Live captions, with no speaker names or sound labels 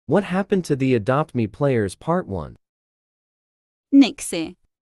What happened to the Adopt Me players Part 1? Nixie.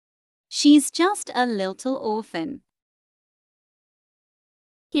 She's just a little orphan.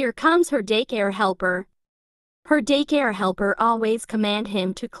 Here comes her daycare helper. Her daycare helper always command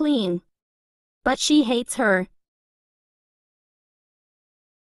him to clean. But she hates her.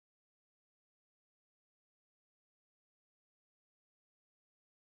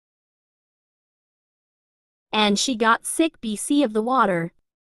 And she got sick BC of the water.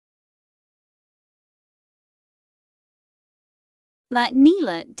 Like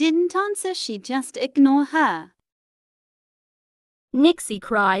Neela didn't answer, she just ignored her. Nixie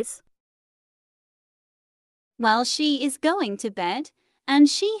cries. Well, she is going to bed, and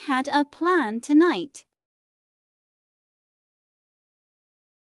she had a plan tonight.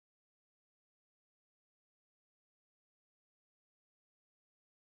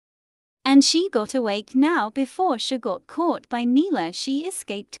 And she got awake now before she got caught by Neela. She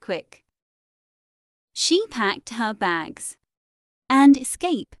escaped quick. She packed her bags and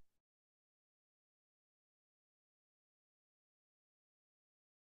escaped.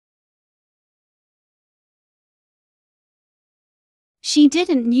 She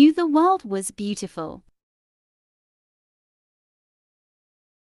didn't knew the world was beautiful.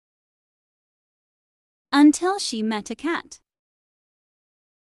 Until she met a cat.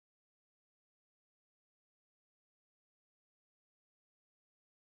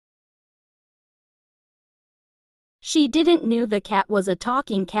 She didn't knew the cat was a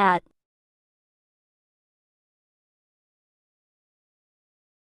talking cat.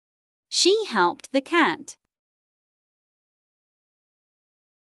 She helped the cat.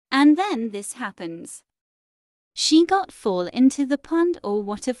 And then this happens. She got fall into the pond or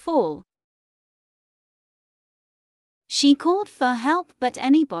waterfall. She called for help, but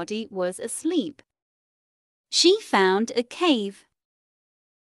anybody was asleep. She found a cave.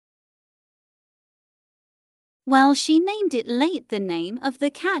 Well, she named it late. The name of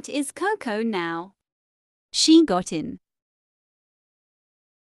the cat is Coco now. She got in.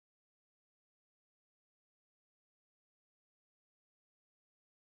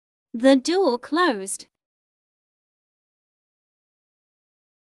 The door closed.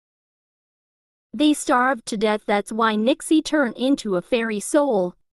 They starved to death. That's why Nixie turned into a fairy soul.